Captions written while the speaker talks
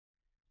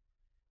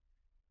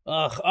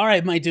Ugh, all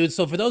right, my dude.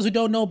 So for those who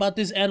don't know about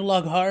this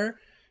analog horror,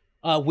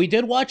 we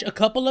did watch a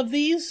couple of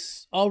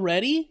these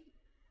already.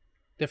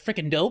 They're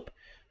freaking dope.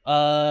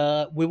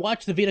 We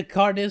watched the Vita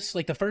Carnes,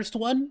 like the first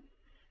one.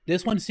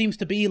 This one seems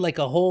to be like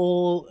a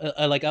whole,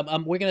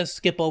 we're gonna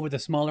skip over the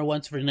smaller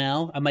ones for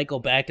now. I might go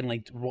back and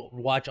like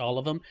watch all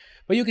of them,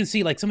 but you can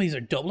see like some of these are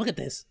dope. Look at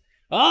this.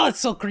 Oh, it's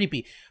so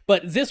creepy.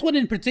 But this one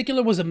in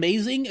particular was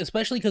amazing,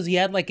 especially because he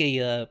had like he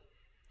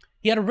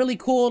had a really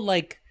cool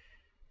like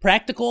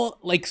practical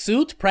like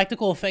suit,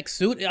 practical effects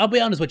suit. I'll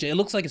be honest with you, it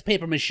looks like it's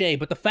paper mache,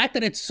 but the fact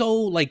that it's so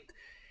like,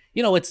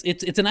 you know, it's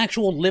an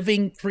actual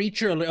living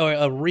creature or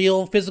a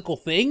real physical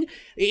thing,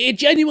 it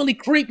genuinely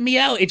creeped me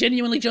out. It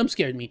genuinely jump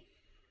scared me.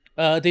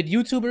 Did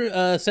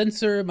YouTuber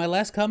censor my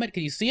last comment?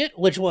 Can you see it?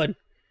 Which one?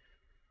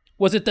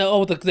 Was it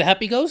the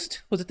happy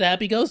ghost? Was it the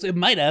happy ghost? It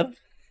might have.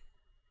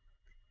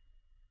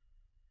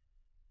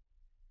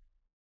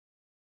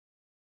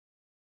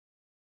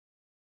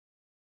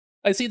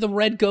 I see the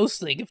red ghost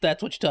thing, if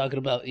that's what you're talking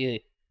about. Yeah.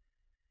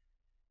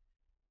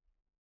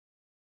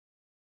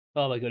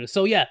 Oh my goodness.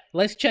 So yeah,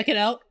 let's check it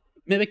out.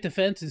 Mimic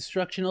Defense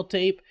instructional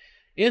tape.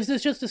 Is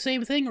this just the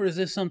same thing, or is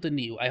this something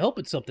new? I hope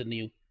it's something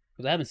new,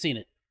 because I haven't seen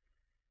it.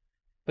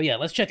 But yeah,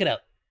 let's check it out.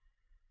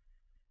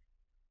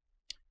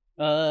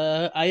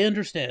 I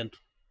understand,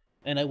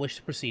 and I wish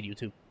to proceed,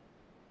 YouTube.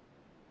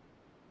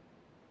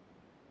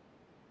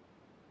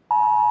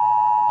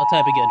 I'll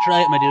type again.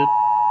 Try it, my dude.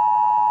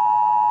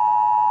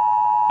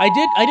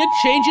 I did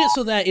change it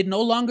so that it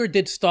no longer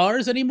did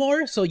stars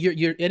anymore. So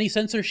your any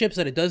censorships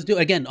that it does do,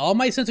 again, all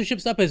my censorship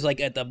stuff is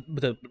like at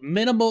the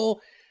minimal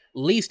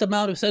least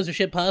amount of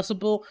censorship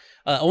possible.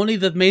 Only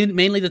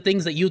mainly the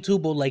things that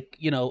YouTube will like,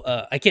 you know,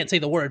 I can't say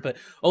the word, but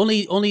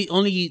only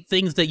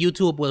things that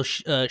YouTube will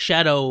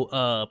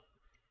shadow.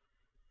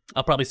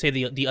 I'll probably say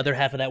the other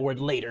half of that word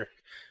later.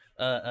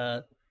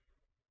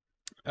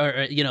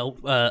 Or you know,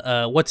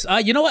 what's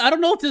you know what? I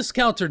don't know if this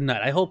counts or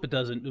not. I hope it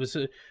doesn't. It was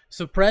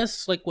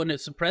suppress, like when it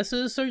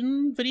suppresses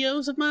certain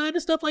videos of mine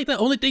and stuff like that.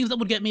 Only things that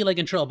would get me like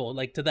in trouble,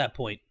 like to that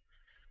point.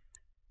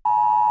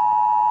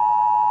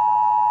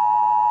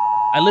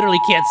 I literally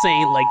can't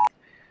say like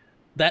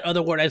that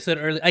other word I said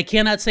earlier. I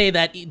cannot say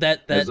that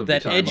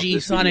edgy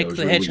Sonic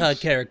the Hedgehog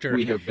character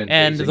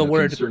and the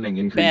word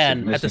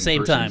ban at the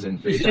same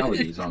time.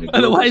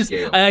 Otherwise,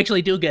 I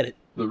actually do get it.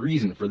 The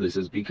reason for this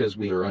is because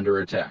we are under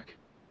attack.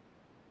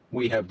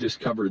 We have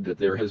discovered that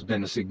there has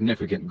been a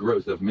significant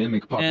growth of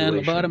mimic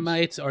populations. And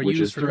lobotomites are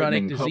used for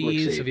chronic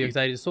disease, severe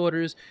anxiety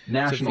disorders,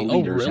 national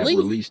leaders have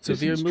released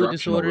severe mood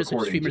disorders,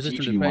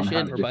 extreme-resistant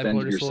depression, or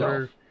bipolar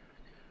disorder.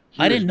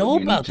 I didn't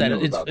know about that.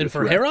 It's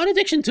for heroin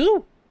addiction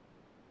too.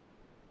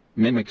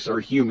 Mimics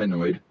are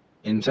humanoid,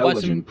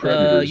 intelligent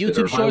predators YouTube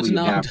that are shorts highly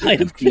now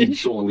adaptive and feed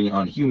solely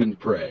on human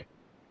prey.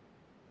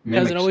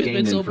 Hasn't always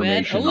been so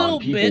bad. A little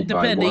bit,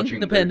 depending.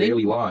 Their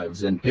daily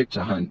lives and pick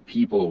to hunt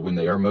people when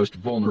they are most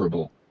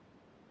vulnerable.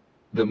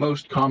 The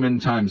most common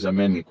times a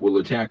mimic will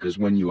attack is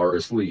when you are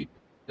asleep,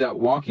 that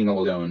walking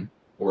alone,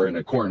 or in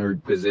a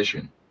cornered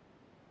position.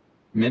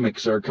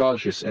 Mimics are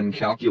cautious and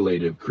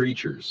calculative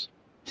creatures,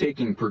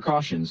 taking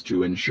precautions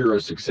to ensure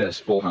a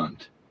successful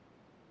hunt.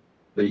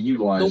 They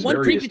utilize the one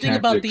creepy thing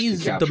about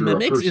these, the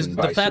mimics, is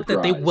the fact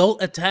that they will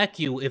attack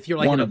you if you're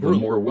like in a group. One of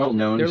the more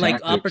well-known They're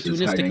like tactics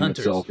is opportunistic hiding hunters.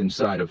 itself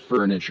inside of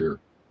furniture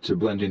to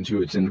blend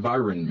into its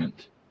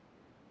environment.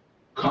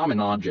 Common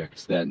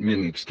objects that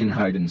mimics can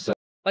hide inside.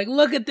 Like,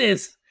 look at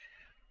this.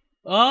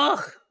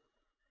 Ugh.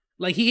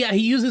 Like, he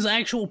uses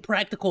actual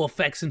practical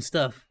effects and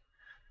stuff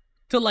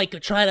to, like,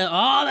 try to...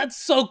 Oh, that's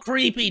so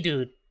creepy,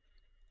 dude.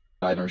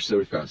 Our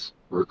sofas,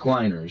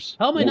 recliners,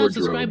 how am I not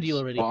subscribed to you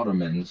already?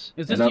 Ottomans,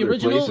 is this and the other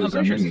original? places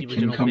a mimic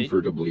can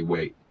comfortably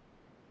wait.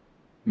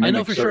 I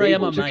know for sure I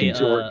am on my,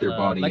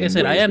 like I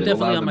said, I am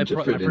definitely on my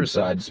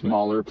inside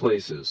smaller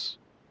places.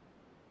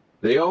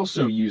 They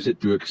also use it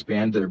to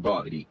expand their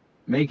body,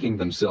 making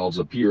themselves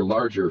appear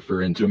larger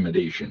for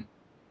intimidation.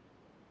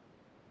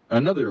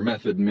 Another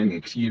method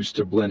mimics use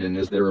to blend in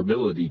is their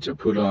ability to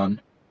put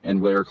on and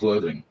wear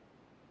clothing.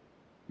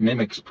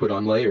 Mimics put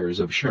on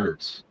layers of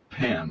shirts,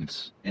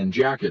 pants, and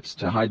jackets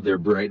to hide their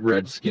bright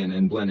red skin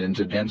and blend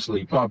into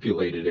densely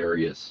populated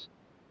areas.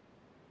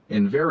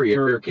 In very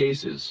rare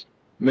cases,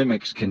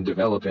 mimics can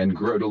develop and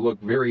grow to look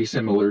very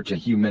similar to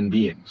human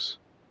beings.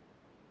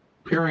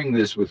 Pairing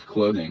this with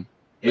clothing,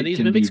 it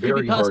can be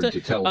very hard to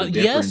tell the difference.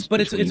 Yes,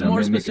 but it's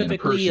more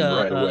specifically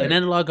an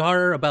analog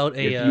horror about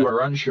a if you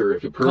are unsure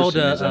if a person called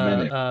is a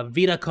mimic.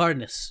 Vita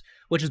Carnes,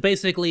 which is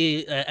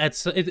basically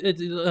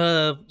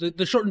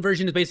the shortened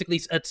version is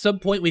basically at some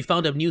point we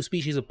found a new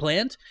species of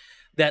plant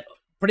that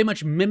pretty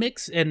much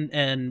mimics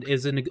and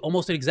is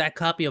almost an exact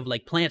copy of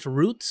like plant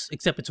roots,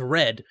 except it's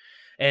red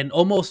and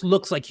almost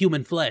looks like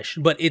human flesh,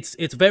 but it's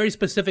very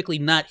specifically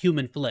not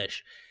human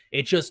flesh.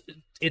 It's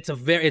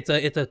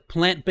a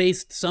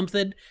plant-based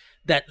something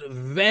that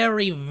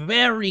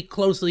very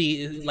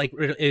closely like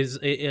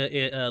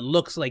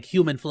looks like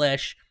human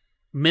flesh,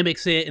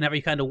 mimics it in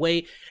every kind of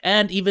way,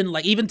 and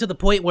even to the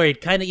point where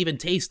it kind of even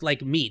tastes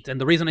like meat. And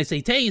the reason I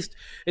say taste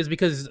is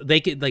because they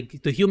could,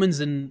 like, the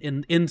humans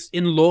in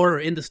lore or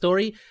in the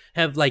story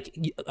have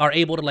are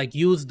able to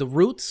use the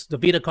roots, the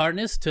Vita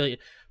Carnes, to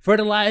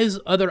fertilize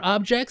other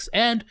objects,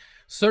 and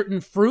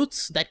certain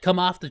fruits that come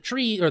off the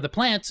tree or the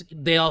plants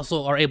they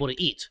also are able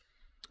to eat.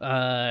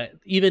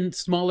 Even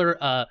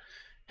smaller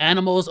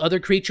animals, other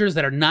creatures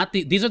that are not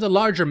these are the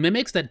larger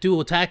mimics that do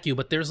attack you,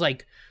 but there's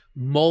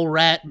mole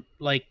rat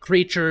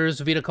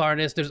creatures, Vita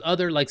Carnes. There's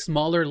other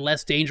smaller,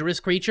 less dangerous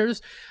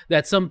creatures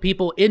that some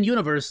people in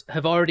universe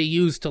have already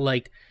used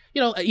to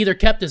either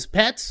kept as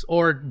pets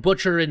or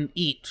butcher and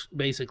eat,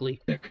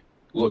 basically.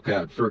 Look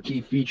out for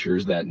key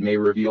features that may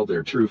reveal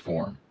their true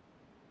form.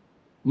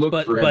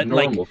 Look for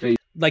abnormal face.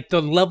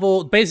 The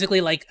level, basically,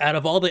 out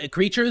of all the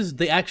creatures,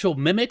 the actual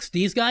mimics,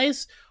 these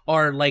guys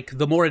are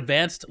the more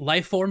advanced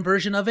life form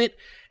version of it,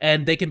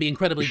 and they can be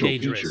incredibly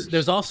dangerous. Features,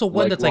 there's also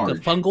one that's large,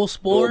 a fungal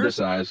spore,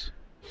 size,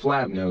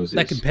 flat noses,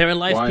 that can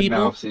paralyze wide people,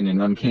 mouths in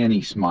an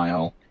uncanny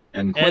smile,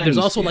 and there's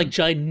also skin.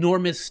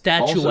 Ginormous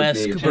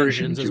statuesque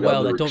versions as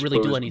well that don't really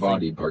do anything.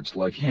 Body parts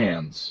like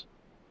hands.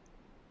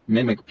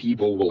 Mimic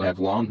people will have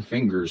long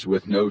fingers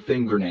with no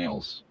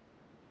fingernails.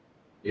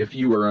 If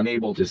you are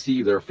unable to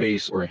see their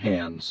face or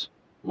hands,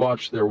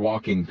 watch their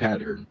walking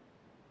pattern.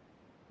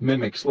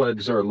 Mimics'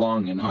 legs are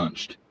long and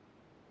hunched.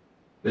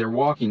 Their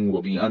walking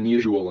will be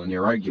unusual and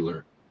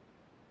irregular.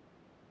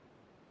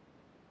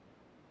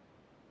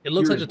 It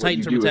looks like the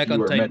Titan from Attack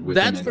on Titan.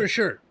 That's for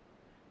sure.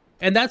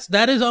 And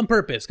that is on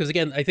purpose, because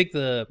again, I think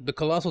the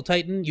Colossal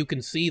Titan, you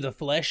can see the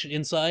flesh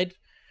inside,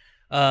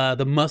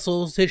 the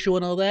muscles, tissue,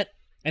 and all that.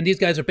 And these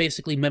guys are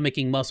basically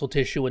mimicking muscle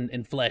tissue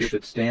and flesh. If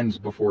it stands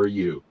before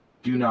you,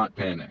 do not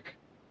panic.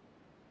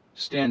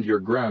 Stand your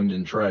ground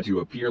and try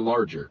to appear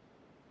larger.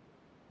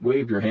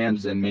 Wave your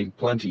hands and make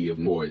plenty of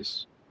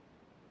noise.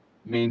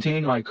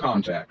 Maintain eye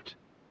contact.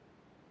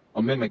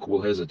 A mimic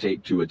will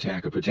hesitate to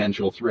attack a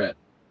potential threat.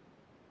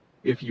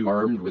 If you are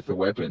armed with a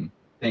weapon,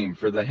 aim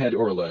for the head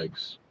or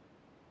legs.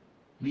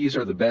 These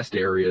are the best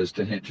areas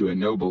to hit to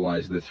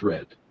immobilize the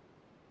threat.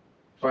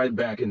 Fight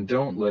back and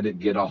don't let it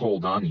get a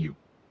hold on you.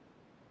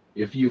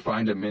 If you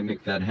find a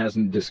mimic that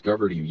hasn't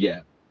discovered you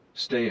yet,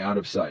 stay out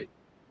of sight.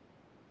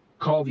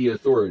 Call the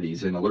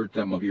authorities and alert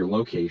them of your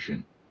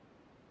location.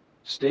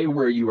 Stay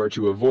where you are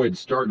to avoid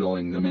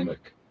startling the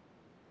mimic.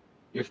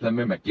 If the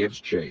mimic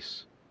gives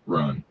chase,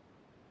 run.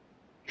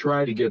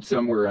 Try to get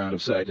somewhere out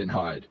of sight and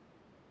hide.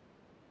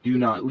 Do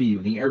not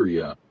leave the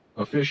area.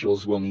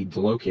 Officials will need to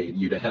locate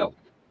you to help.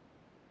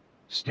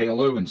 Stay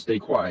low and stay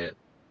quiet.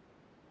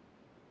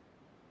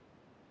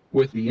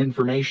 With the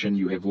information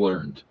you have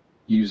learned,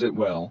 use it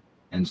well,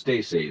 and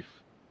stay safe.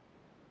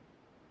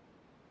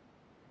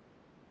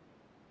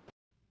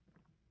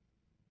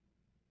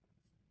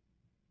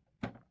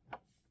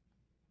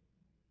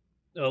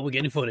 Oh, we're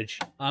getting footage.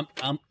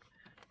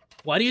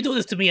 Why do you do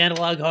this to me,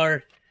 Analog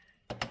Horror?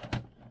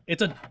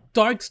 It's a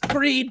dark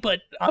screen, but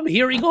I'm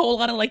hearing a whole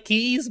lot of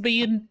keys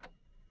being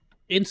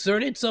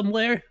inserted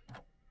somewhere.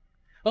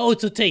 Oh,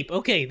 it's a tape.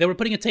 Okay, they were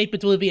putting a tape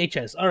into a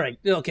VHS. All right,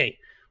 okay.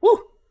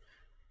 Woo!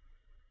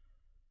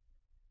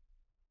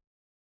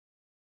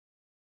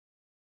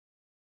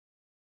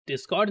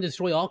 Discard and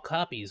destroy all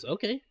copies.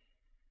 Okay.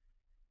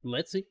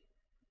 Let's see.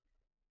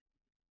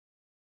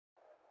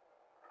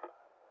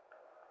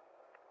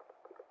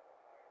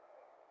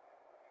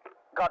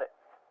 Got it.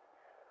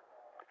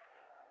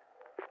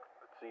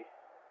 Let's see.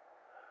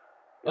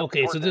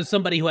 Okay, so there's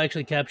somebody who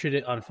actually captured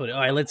it on footage.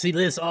 All right, let's see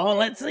this. Oh,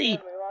 let's see.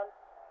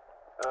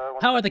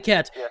 How are the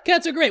cats? Yeah.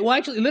 Cats are great. Well,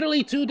 actually,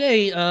 literally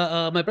today,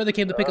 my brother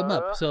came to pick them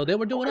up, so they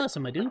were doing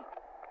awesome, my dude.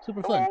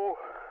 Super fun. I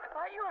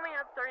thought you only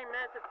had 30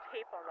 minutes of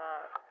tape on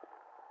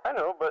that. I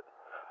know, but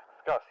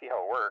just gotta see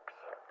how it works.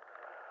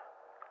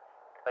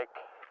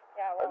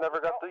 I've never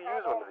got to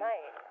use one of these.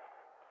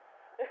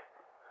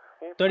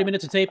 30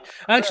 minutes of tape.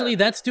 Actually,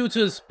 that's due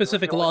to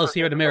specific laws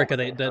here in America.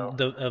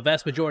 The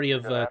vast majority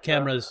of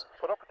cameras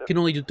can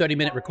only do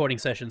 30-minute recording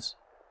sessions.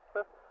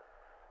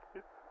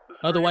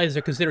 Otherwise,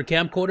 they're considered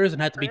camcorders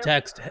and have to be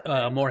taxed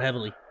more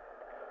heavily.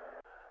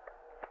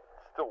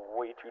 Still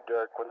way too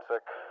dark. 1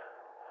 sec.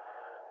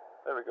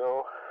 There we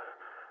go.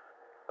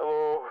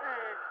 Hello.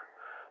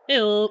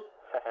 Hello.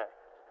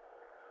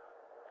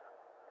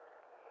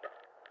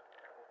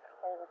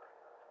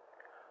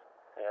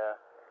 Yeah.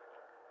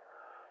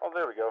 Oh,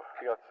 there we go.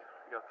 You got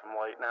some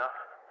light now.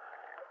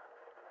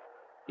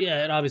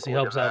 Yeah, it obviously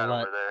helps out a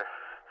lot. Over there.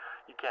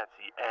 You can't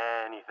see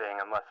anything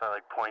unless I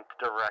point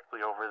directly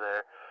over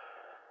there.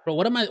 Bro,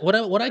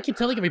 what I keep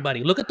telling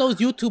everybody? Look at those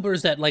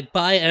YouTubers that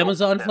buy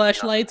Amazon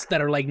flashlights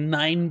that are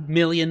 9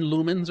 million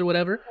lumens or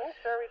whatever.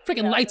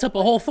 Freaking lights up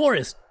a whole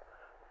forest.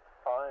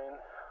 Fine,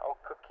 I'll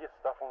cook you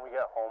stuff when we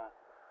get home.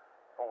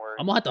 Don't worry.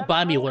 I'm gonna have to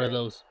buy me one of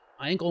those.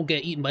 I ain't gonna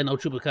get eaten by no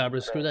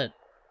chupacabras. Screw that.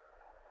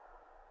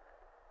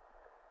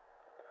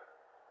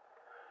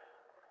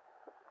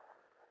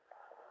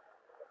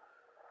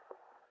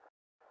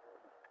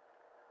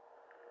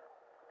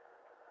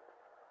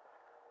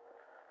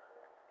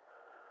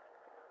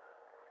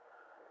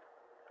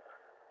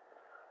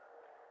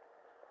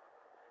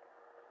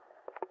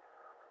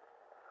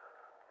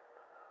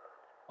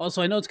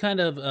 Also, I know it's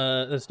kind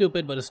of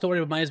stupid, but a story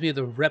reminds me of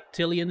the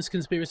reptilians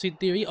conspiracy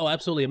theory. Oh,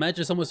 absolutely.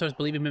 Imagine someone starts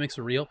believing mimics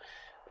are real.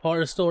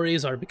 Horror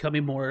stories are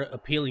becoming more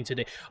appealing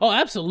today. Oh,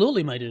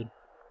 absolutely, my dude.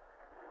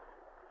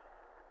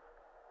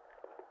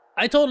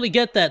 I totally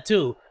get that,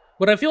 too.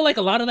 But I feel like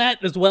a lot of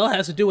that, as well,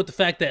 has to do with the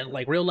fact that,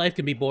 like, real life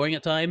can be boring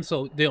at times.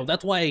 So, you know,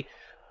 that's why,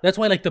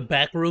 like, the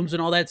back rooms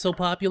and all that's so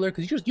popular.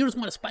 Because you just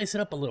want to spice it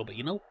up a little bit,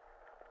 you know?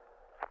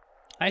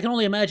 I can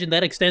only imagine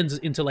that extends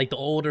into, like, the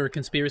older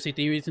conspiracy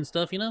theories and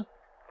stuff, you know?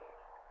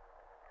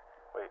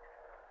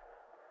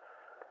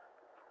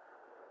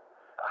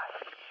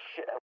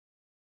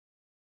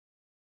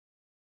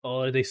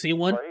 Oh, they see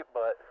one? Right,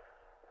 but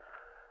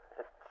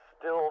it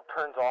still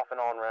turns off and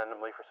on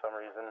randomly for some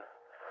reason.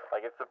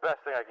 Like, it's the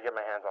best thing I could get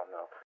my hands on,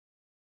 though.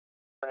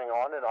 Turning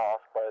on and off,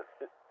 but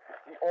it's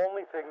the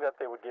only thing that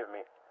they would give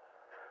me.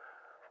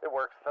 It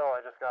works, though.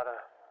 I just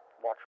gotta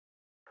watch.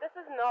 This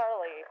is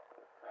gnarly.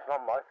 It's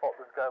not my fault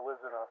this guy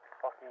lives in a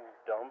fucking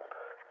dump.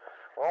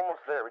 We're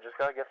almost there. We just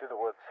gotta get through the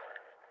woods.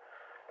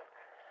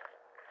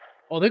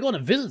 Oh, they're going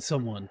to visit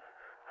someone.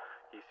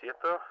 You see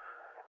it, though?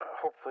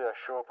 Hopefully I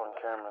show up on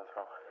camera,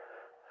 though.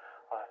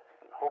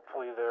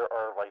 Hopefully there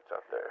are lights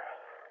out there.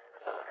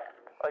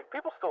 Like,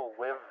 people still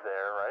live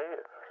there,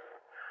 right?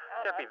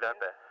 Can't be that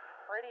bad.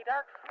 Pretty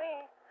dark to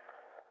me.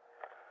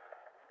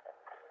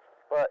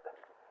 But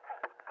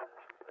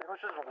it was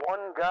just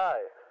one guy.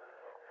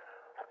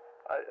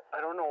 I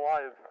don't know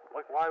why.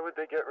 Like, why would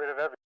they get rid of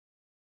everything?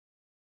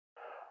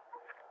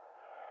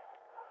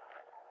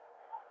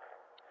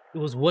 It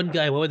was one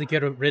guy. Why would they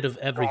get rid of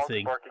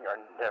everything? Dogs barking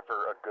are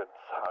never a good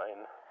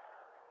sign.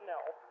 No.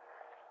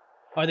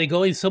 Are they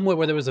going somewhere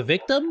where there was a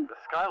victim? The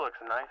sky looks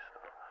nice.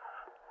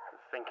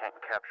 This thing can't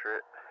capture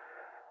it.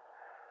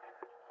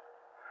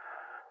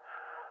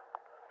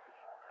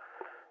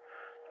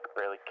 I can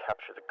barely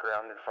capture the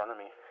ground in front of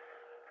me.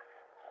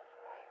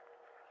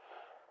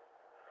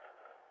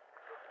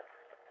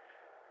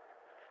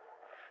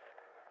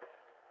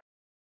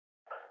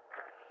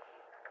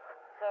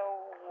 So,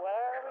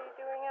 what are we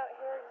doing out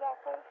here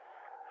exactly?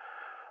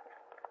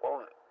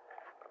 Well,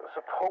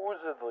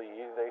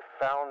 supposedly they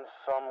found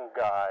some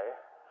guy.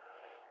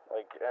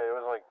 Like, it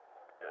was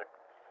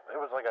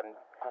like a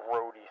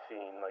grody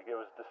scene. Like, it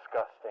was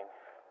disgusting.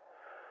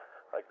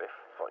 Like,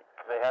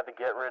 they had to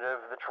get rid of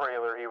the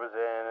trailer he was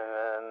in,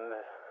 and then...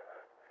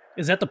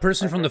 Is that the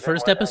person from the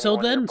first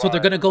episode then? So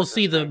they're gonna go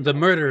see the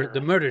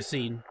murder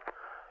scene.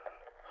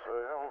 So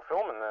I'm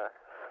filming that.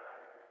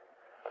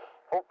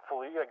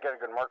 Hopefully I get a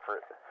good mark for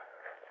it.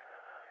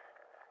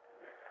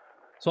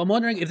 So I'm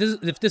wondering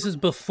if this is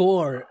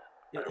before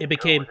it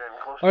became,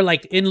 or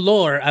like in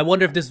lore. I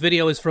wonder if this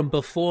video is from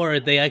before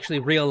they actually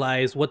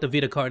realized what the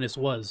Vita Carnes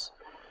was.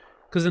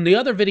 Because in the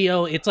other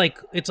video, it's like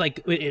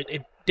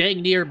it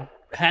dang near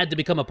had to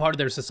become a part of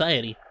their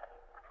society.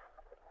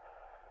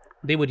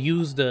 They would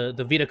use the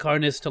Vita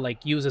Carnes to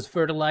like use as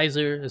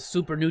fertilizer, as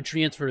super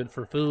nutrients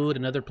for food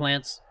and other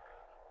plants.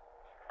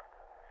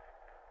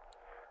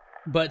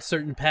 But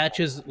certain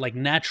patches, like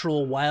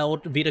natural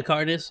wild Vita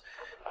Carnes,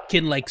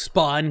 can like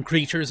spawn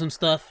creatures and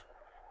stuff.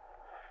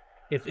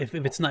 If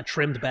it's not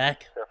trimmed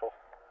back. Careful.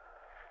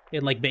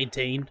 And like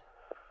maintained.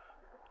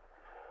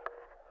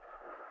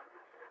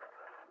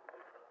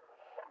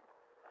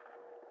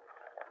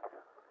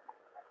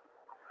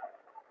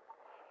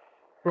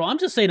 Bro, I'm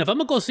just saying, if I'm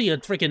gonna go see a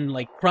freaking,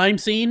 like, crime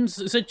scene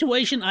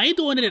situation, I ain't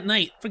doing it at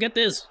night. Forget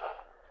this.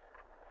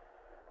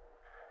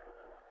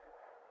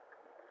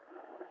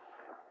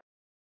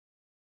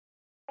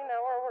 You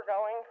know where we're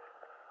going?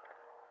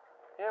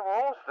 Yeah, we're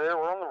almost there.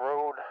 We're on the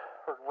road.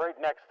 We're right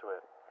next to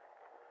it.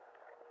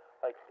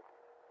 Like,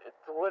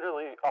 it's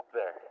literally up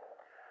there.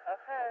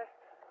 Okay.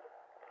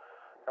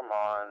 Come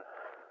on.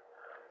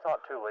 It's not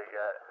too late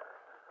yet.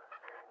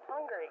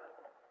 Hungry.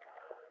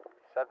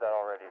 Said that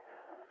already.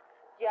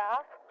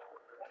 Yeah?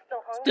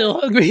 Still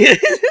hungry? Still hungry.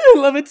 I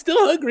love it.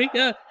 Still hungry.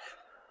 Yeah.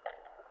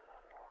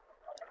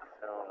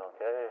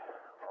 Okay.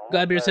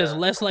 Godbeer says,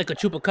 less like a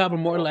chupacabra,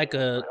 more like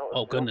a...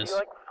 Oh, goodness.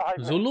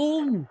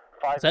 Zulum.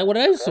 Is that what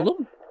it is?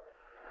 Zulum?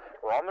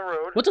 We're on the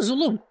road. What's a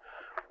Zulum?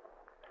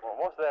 We're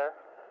almost there.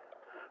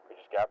 We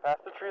just got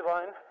past the tree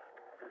line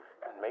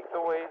and make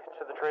the way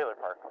to the trailer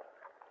park.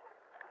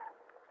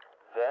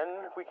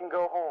 Then we can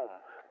go home.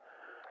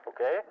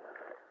 Okay?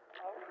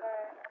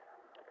 Okay.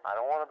 I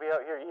don't want to be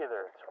out here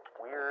either. It's a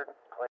weird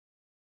place.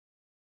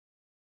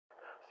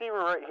 See,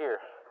 we're right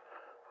here.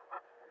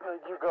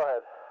 You go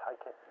ahead.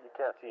 You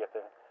can't see a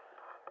thing.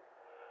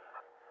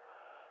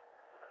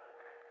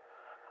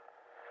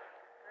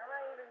 Where am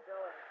I even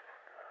going?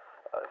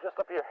 Just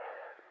up here.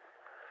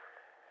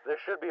 There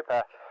should be a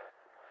path.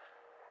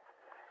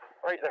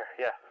 Right there.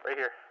 Yeah, right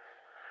here.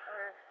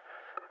 Okay.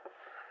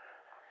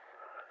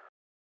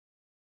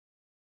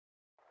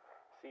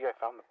 See, I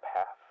found the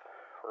path.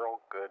 We're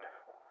all good.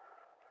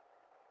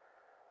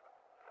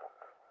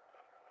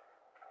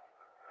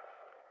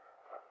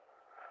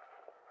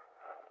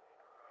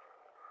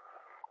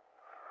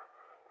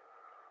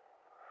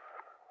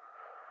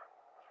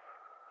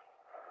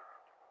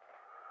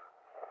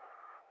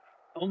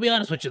 I'll be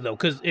honest with you though,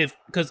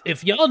 because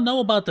if y'all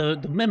know about the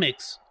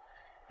mimics,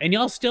 and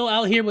y'all still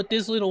out here with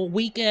this little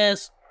weak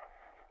ass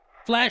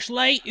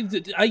flashlight,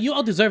 you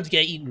all deserve to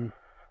get eaten.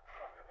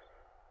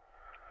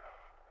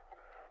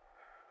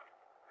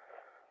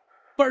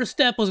 First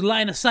step was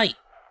line of sight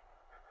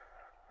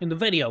in the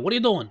video. What are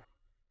you doing?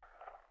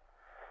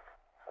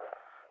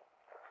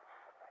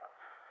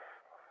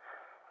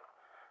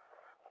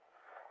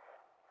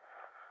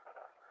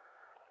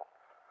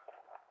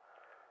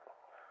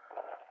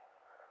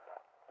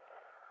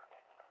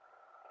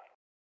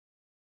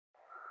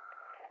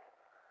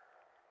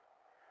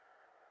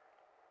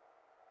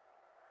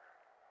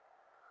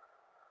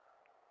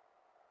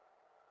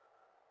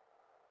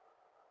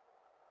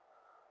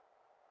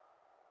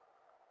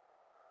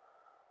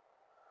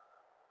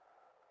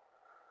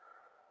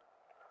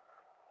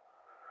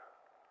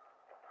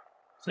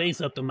 Say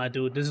something, my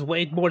dude. This is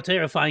way more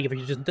terrifying if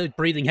you're just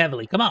breathing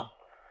heavily. Come on.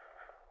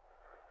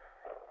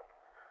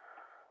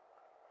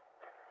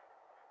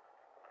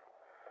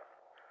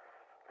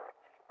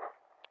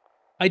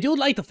 I do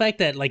like the fact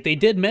that, like, they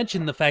did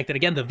mention the fact that,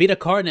 again, the Vita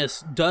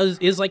Carnes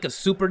is like a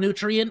super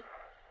nutrient.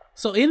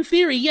 So in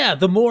theory, yeah,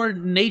 the more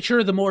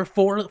nature, the more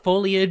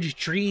foliage,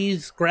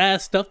 trees,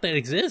 grass, stuff that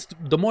exists,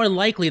 the more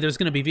likely there's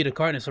going to be Vita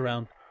Carnes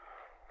around.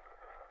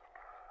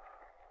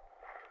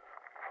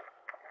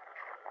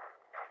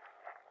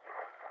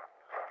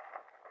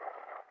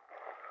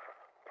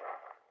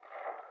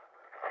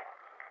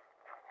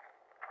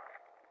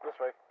 This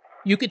way.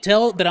 You could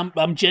tell that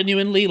I'm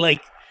genuinely,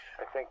 like,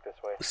 I think this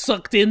way.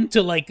 sucked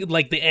into like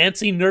the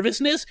antsy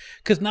nervousness,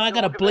 because now I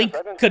gotta blink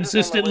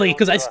consistently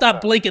because I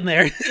stopped blinking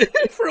there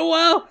for a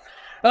while.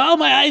 Oh,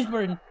 my eyes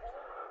burn.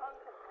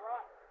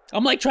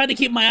 I'm like trying to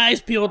keep my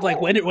eyes peeled.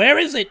 Like, where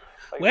is it?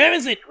 Where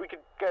is it? We could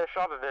get a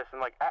shot of this and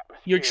like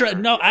atmosphere. You're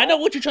trying. No, I know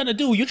what you're trying to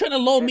do. You're trying to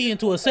lull me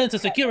into a sense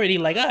of security.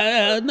 Like,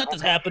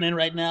 nothing's happening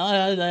right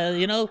now.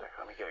 You know?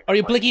 Are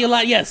you blinking a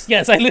lot? Yes.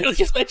 I literally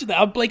just mentioned that.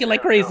 I'm blinking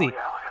like crazy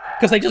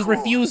because I just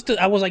refused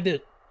to. I was like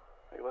this.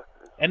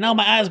 And now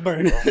my eyes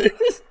burn.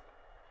 This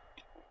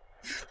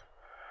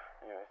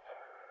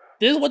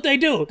is what they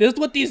do. This is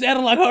what these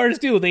analog horrors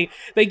do. They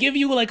give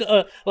you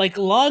like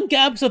long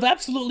gaps of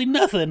absolutely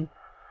nothing,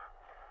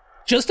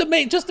 just to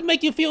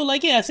make you feel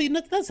like, yeah, see,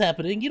 nothing's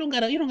happening. You don't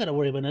gotta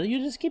worry about it.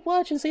 You just keep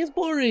watching. See, it's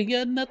boring.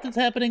 Yeah, nothing's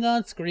happening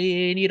on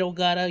screen. You don't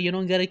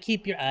gotta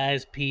keep your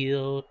eyes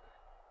peeled.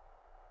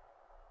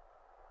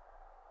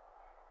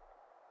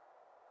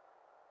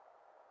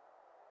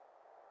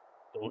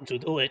 Don't you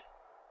do it.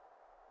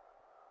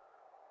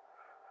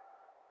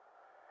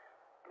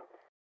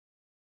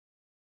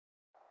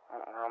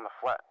 We're on the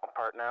flat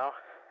part now.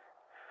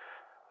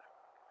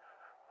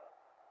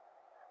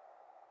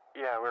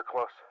 Yeah, we're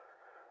close.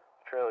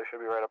 Trailer should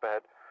be right up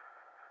ahead.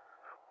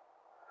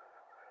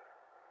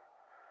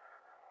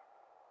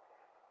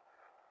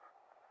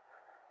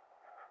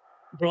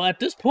 Bro, at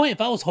this point,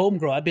 if I was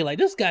homegirl, I'd be like,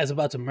 this guy's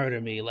about to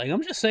murder me. Like,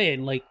 I'm just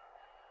saying, like,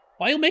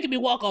 why are you making me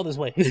walk all this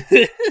way? This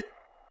is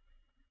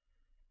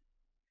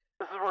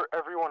where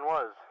everyone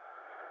was.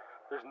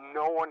 There's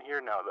no one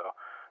here now, though.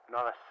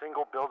 Not a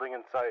single building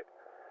in sight.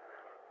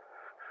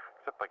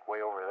 Except, like,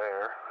 way over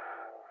there.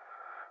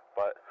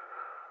 But...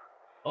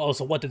 Oh,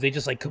 so what, did they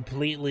just, like,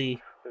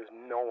 completely... There's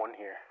no one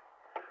here.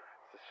 It's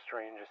the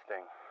strangest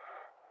thing.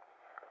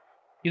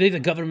 You think the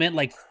government,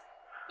 like...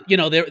 You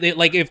know, they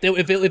like, if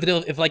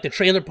like, the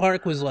trailer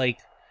park was, like,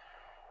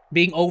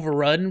 being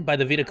overrun by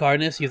the Vita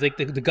Carnes, you think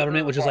the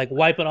government would just, like,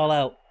 wipe it all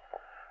out?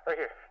 Right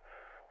here.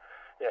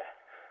 Yeah.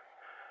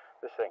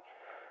 This thing.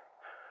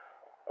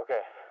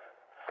 Okay.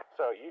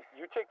 So,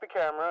 you take the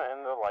camera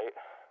and the light.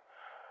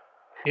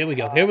 Here we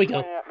go. Point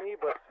at me,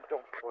 but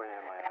don't point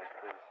at my eyes,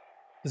 please.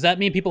 Does that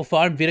mean people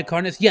farm Vita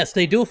Carnes? Yes,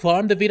 they do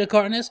farm the Vita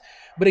Carnes,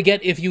 but again,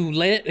 if you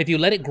let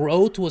it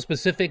grow to a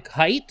specific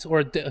height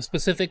or a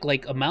specific,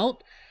 like,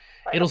 amount,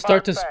 it'll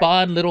start to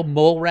spawn little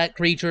mole rat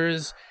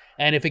creatures,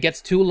 and if it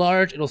gets too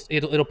large,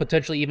 it'll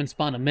potentially even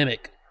spawn a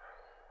mimic,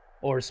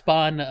 or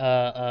spawn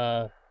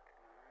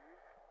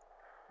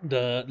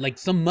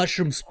some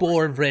mushroom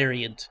spore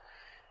variant.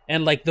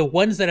 And, like, the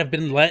ones that have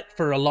been let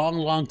for a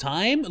long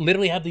time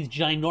literally have these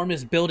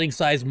ginormous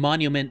building-sized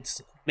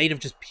monuments made of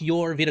just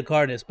pure Vita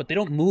Carnes, but they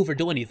don't move or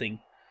do anything.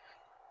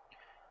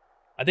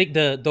 I think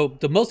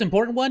the most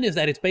important one is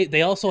that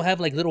they also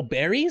have, like, little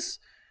berries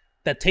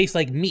that taste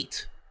like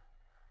meat.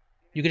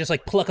 You can just,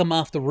 like, pluck them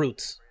off the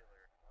roots.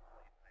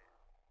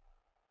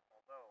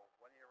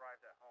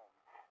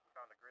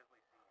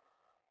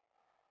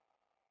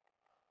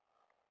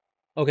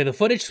 Okay, the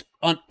footage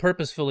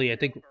purposefully, I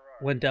think,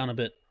 went down a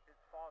bit.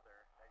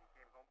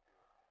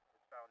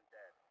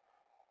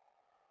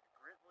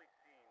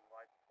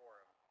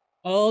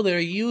 Oh, they're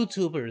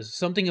YouTubers.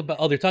 Something about...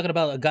 Oh, they're talking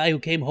about a guy who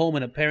came home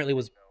and apparently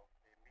was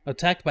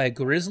attacked by a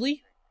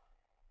grizzly?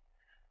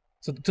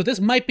 So this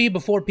might be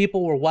before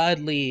people were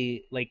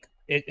widely, like,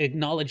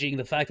 acknowledging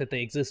the fact that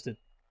they existed.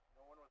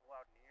 No one was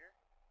allowed near,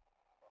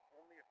 but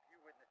only a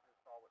few witnesses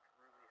saw what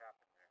truly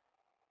happened there.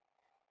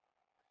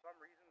 For some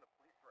reason, the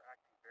police were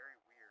acting very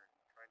weird,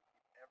 trying to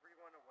keep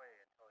everyone away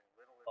and telling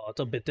little Oh, it's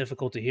a bit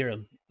difficult to hear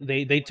him.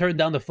 They turned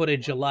down the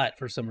footage a lot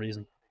for some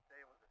reason.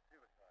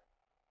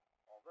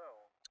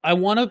 I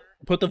want to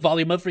put the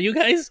volume up for you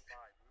guys,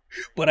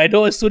 but I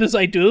know as soon as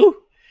I do,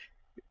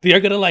 they're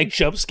gonna like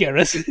jump scare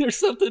us or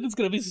something. It's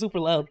gonna be super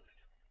loud.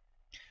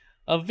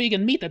 A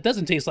vegan meat that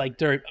doesn't taste like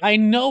dirt. I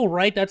know,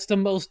 right? That's the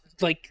most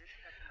like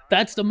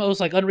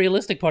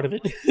unrealistic part of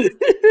it.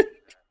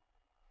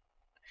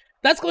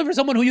 That's going for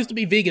someone who used to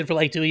be vegan for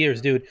like 2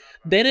 years, dude.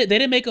 They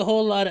didn't make a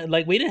whole lot of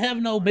like we didn't have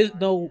no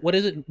what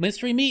is it,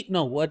 mystery meat?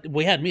 No, what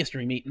we had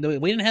mystery meat. We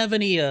didn't have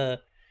any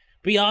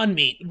Beyond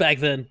Meat back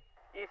then.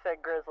 You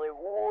said grizzly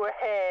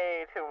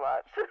way too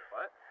much.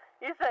 What?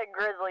 You said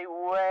grizzly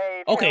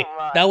way too much. Okay,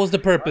 that was the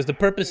purpose. The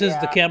purpose is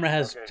the camera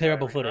has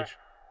terrible footage.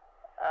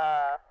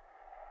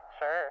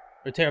 Sure.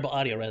 Or terrible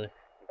audio, rather.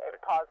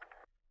 Pause.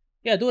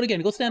 Yeah, do it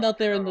again. Go stand out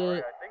there in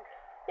the...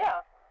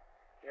 Yeah.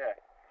 Yeah.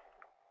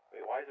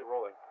 Wait, why is it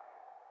rolling?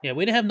 Yeah,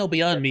 we didn't have no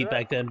Beyond Meat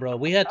back then, bro.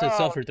 We had to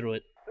suffer through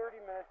it. 30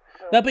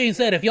 minutes. That being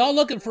said, if y'all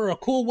looking for a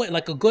cool way,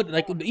 like a good,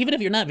 like even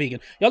if you're not vegan,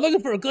 y'all looking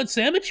for a good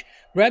sandwich,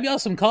 grab y'all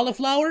some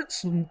cauliflower,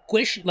 some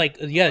squish, like,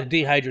 yeah,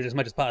 dehydrate as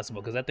much as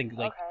possible, because I think,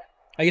 like,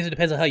 I guess it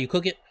depends on how you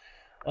cook it.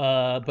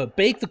 But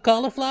bake the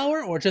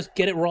cauliflower, or just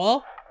get it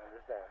raw.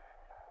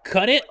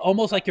 Cut it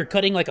almost like you're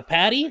cutting like a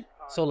patty.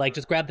 So like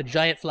just grab the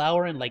giant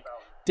flour and like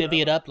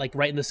divvy it up like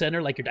right in the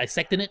center, like you're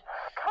dissecting it.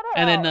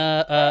 And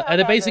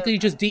then basically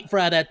just deep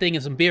fry that thing in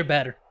some beer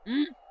batter.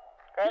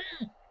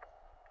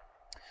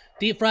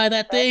 Deep fry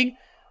that thing,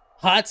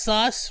 hot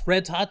sauce,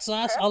 Red's hot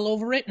sauce all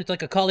over it. It's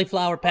like a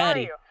cauliflower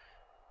patty.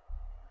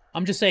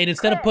 I'm just saying,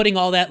 instead of putting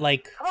all that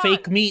like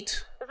fake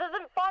meat, This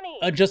isn't funny.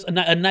 just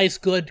a nice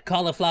good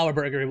cauliflower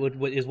burger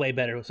is way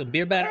better with some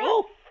beer batter.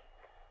 Oh,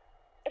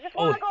 I just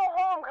want to go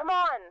home. Come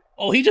on.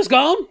 oh, he just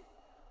gone?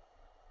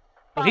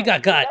 Oh, he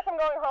got I guess I'm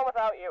going home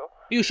without you.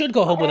 You should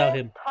go home without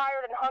him. I'm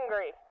tired and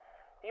hungry.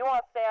 If you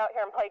want to stay out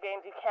here and play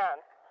games, you can.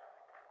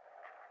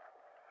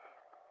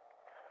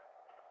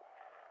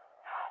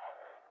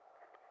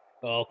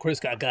 Oh, Chris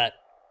got.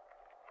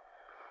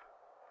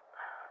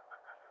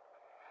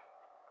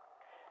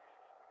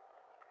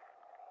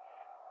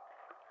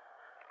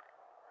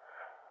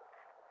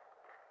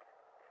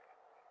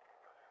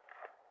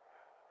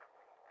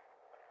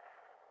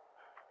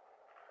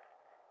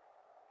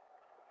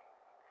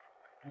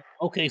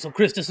 Okay, so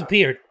Chris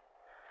disappeared.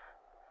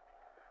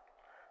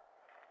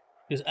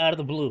 Just out of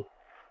the blue.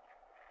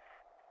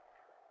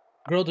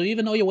 Girl, do you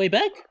even know your way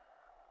back?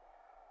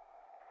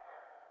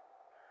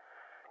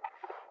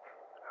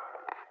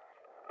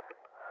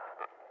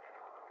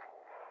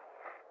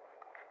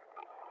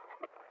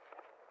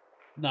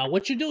 Now,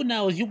 what you do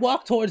now is you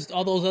walk towards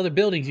all those other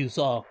buildings you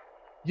saw.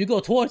 You go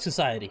towards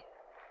society.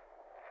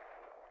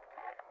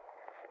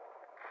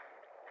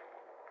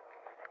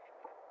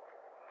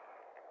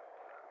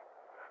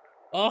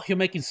 Oh, you're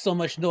making so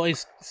much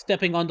noise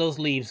stepping on those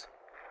leaves.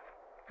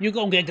 You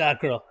gonna get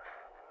got, girl.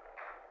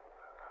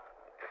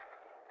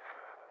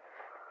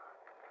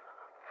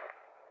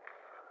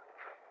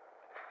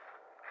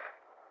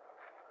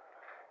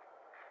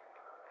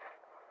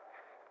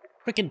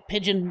 Freaking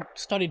pigeon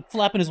started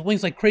flapping his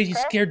wings like crazy,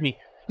 scared me.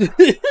 What are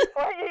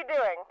you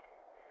doing?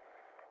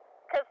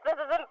 Because this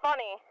isn't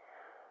funny.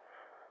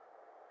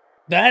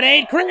 That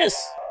ain't Chris!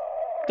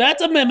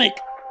 That's a mimic!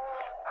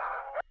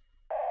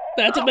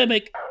 That's a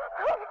mimic!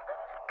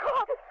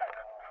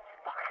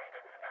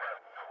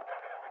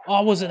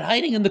 Oh, was it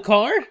hiding in the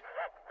car?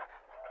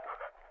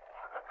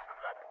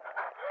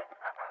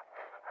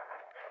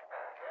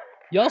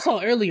 Y'all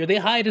saw earlier, they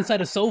hide inside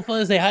of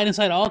sofas, they hide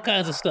inside all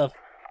kinds of stuff.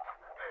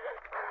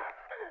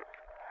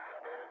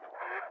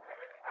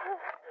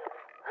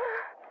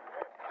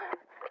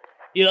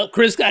 Yep,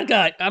 Chris got.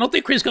 I don't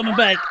think Chris coming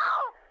back.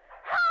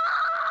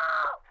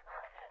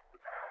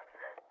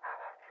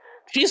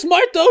 She's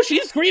smart though,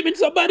 she's screaming,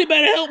 somebody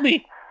better help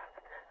me.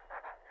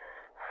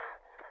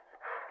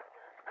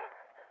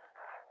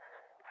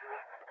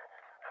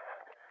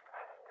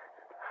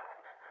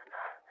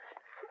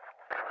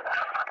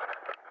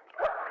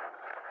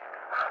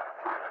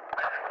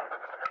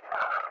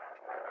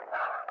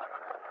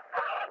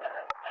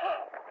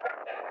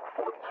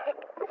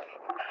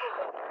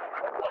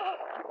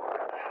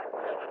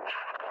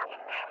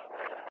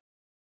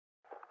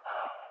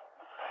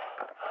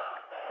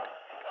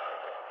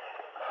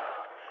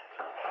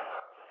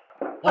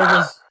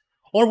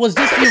 Or was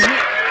this the...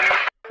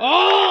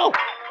 Oh!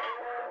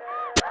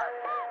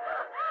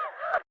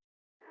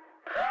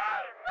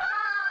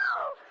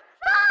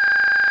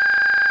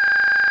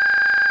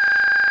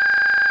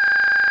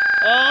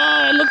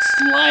 Oh, it looks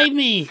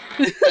slimy.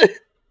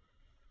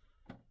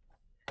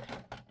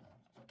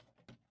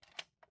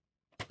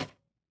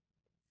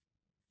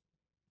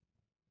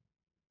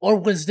 Or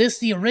was this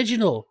the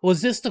original?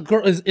 Was this the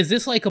girl? Is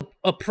this like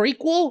a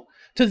prequel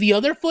to the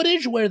other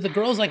footage where the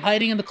girl's like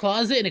hiding in the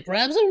closet and it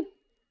grabs her?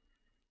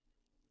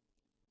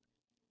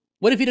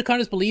 What if Vita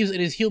Carnes believes it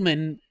is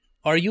human?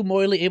 Are you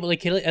morally able to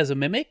kill it as a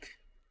mimic?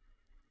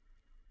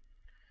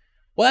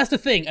 Well, that's the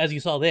thing, as you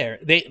saw there.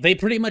 They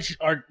pretty much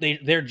are,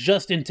 they're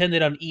just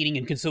intended on eating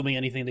and consuming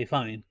anything they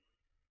find.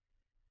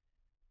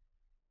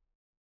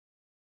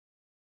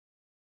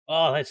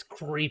 Oh, that's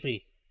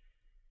creepy.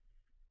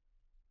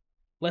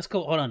 Let's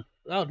go. Hold on.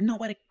 Oh, no,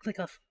 why did I click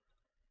off?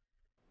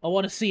 I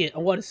want to see it. I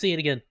want to see it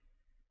again.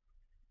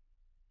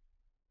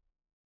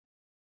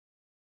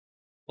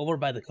 Over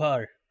by the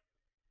car.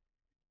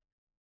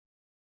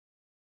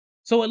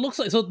 So it looks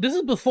like... So this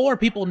is before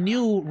people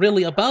knew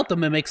really about the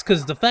mimics,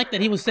 because the fact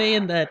that he was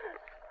saying that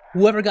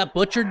whoever got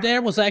butchered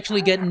there was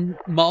actually getting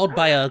mauled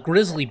by a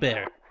grizzly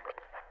bear.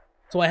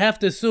 So I have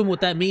to assume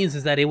what that means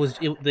is that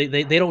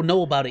they don't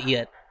know about it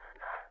yet.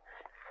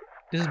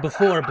 This is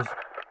before...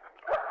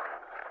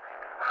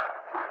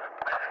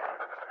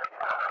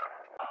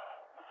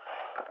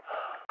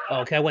 Oh,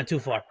 okay, I went too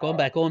far. Going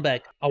back, going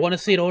back. I want to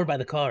see it over by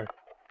the car.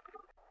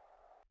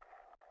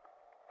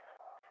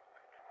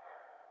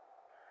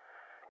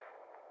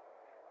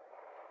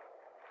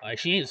 Alright,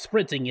 she ain't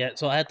sprinting yet,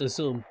 so I have to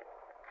assume.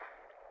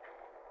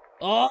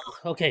 Oh,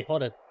 okay,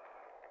 hold on.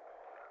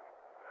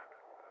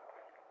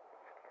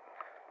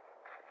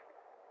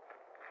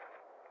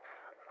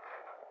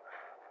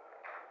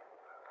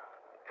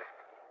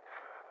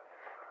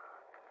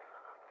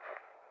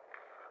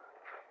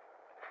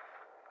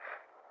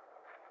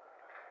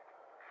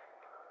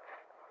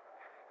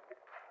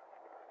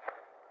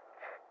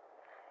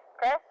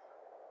 Chris?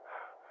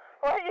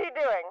 What are you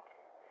doing?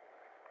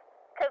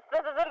 Because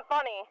this isn't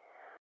funny.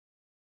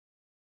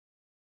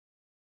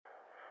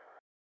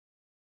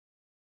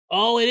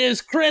 Oh, it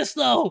is Chris,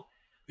 though!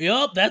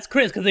 Yup, that's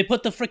Chris, because they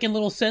put the freaking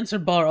little sensor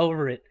bar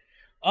over it.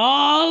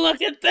 Oh,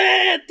 look at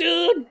that,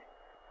 dude!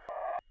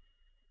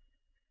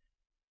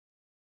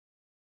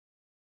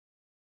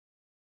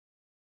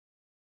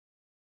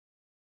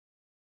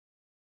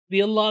 The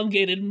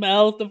elongated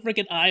mouth, the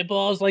freaking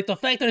eyeballs, like the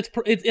fact that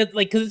it's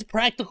like, because it's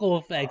practical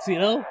effects, you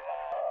know?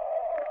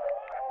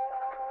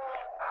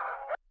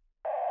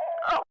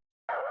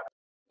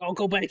 I'll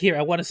go back here,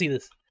 I want to see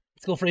this.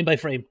 Let's go frame by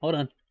frame, hold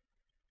on.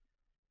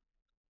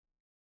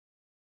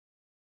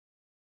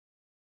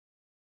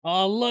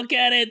 Oh, look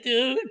at it,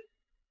 dude!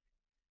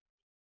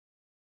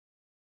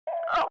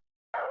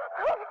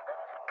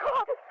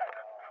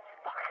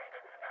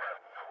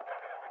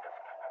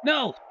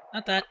 No,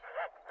 not that.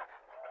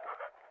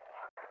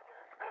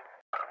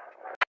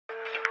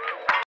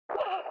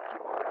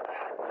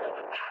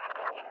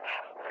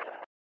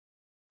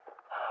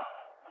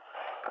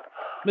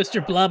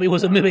 Mr. Blobby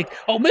was a mimic.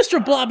 Oh,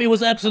 Mr. Blobby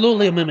was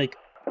absolutely a mimic.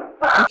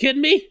 You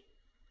kidding me?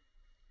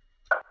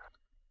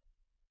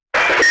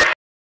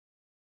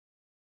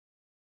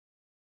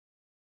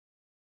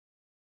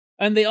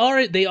 And they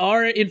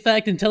are in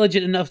fact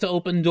intelligent enough to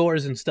open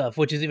doors and stuff,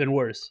 which is even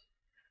worse.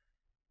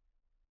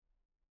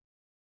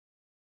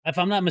 If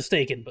I'm not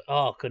mistaken, but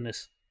oh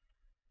goodness.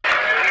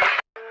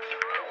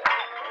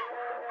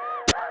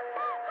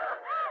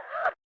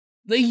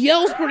 The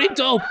yell's pretty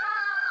dope.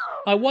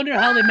 I wonder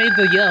how they made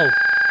the yell.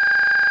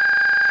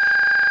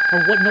 Or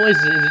what noise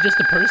is it? Is it just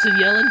a person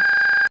yelling?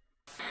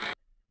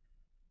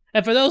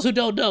 And for those who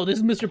don't know, this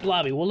is Mr.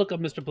 Blobby. We'll look up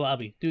Mr.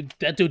 Blobby. Dude,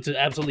 that dude's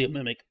absolutely a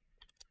mimic.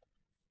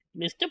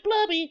 Mr.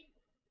 Blobby.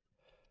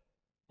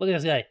 Look at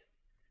this guy.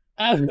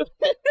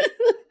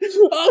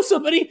 Oh,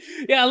 somebody.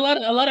 Yeah, a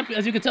lot of,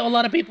 as you can tell, a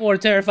lot of people are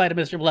terrified of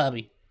Mr.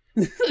 Blobby.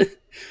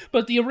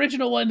 But the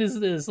original one is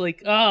this,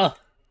 like, ah. Oh.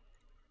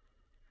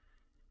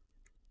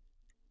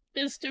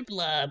 Mr.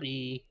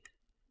 Blobby.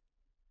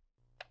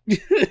 You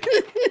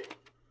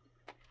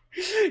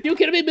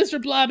kidding me?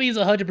 Mr. Blobby is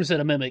 100%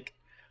 a mimic.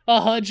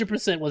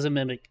 100% was a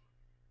mimic.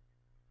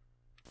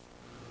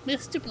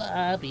 Mr.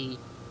 Blobby.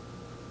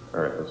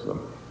 Alright, let's go.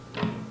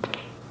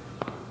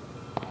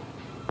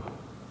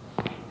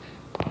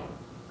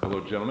 Hello,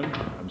 gentlemen.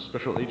 I'm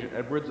Special Agent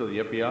Edwards of the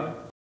FBI.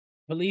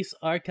 Police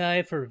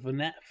archive for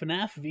FNAF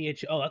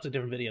VH. Oh, that's a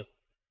different video.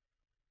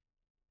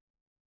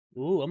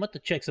 Ooh, I'm about to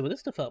check some of this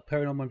stuff out.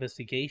 Paranormal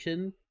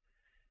investigation.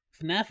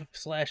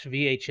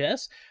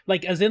 FNAF/VHS.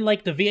 Like, as in,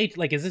 like, the VH...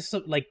 Like, is this,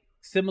 like,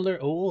 similar...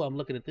 Oh, I'm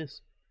looking at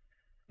this.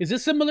 Is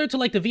this similar to,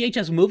 like, the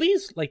VHS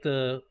movies? Like,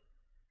 the...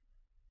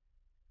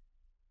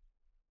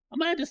 I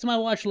might add this to my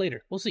watch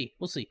later. We'll see.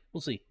 We'll see.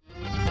 We'll see.